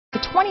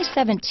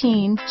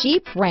2017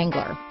 Jeep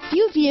Wrangler.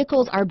 Few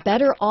vehicles are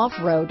better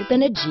off-road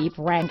than a Jeep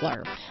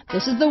Wrangler.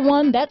 This is the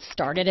one that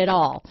started it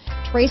all.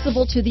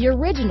 Traceable to the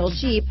original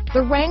Jeep,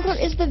 the Wrangler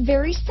is the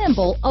very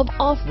symbol of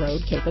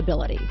off-road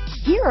capability.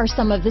 Here are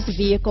some of this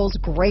vehicle's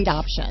great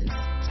options: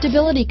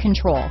 stability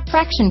control,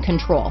 traction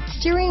control,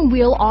 steering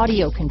wheel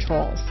audio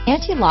controls,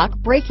 anti-lock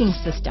braking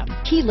system,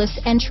 keyless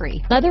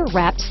entry,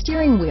 leather-wrapped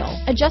steering wheel,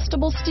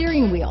 adjustable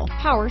steering wheel,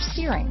 power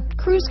steering,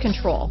 cruise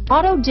control,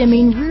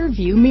 auto-dimming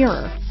rear-view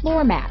mirror,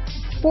 floor mats,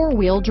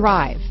 four-wheel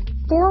drive,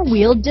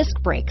 four-wheel disc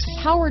brakes,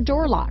 power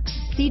door locks,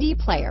 CD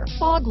player,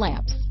 fog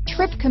lamps,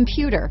 trip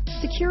computer,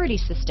 security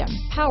system,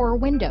 power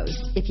windows.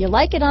 If you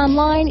like it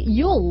online,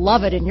 you'll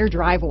love it in your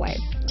driveway.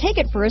 Take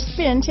it for a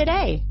spin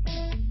today.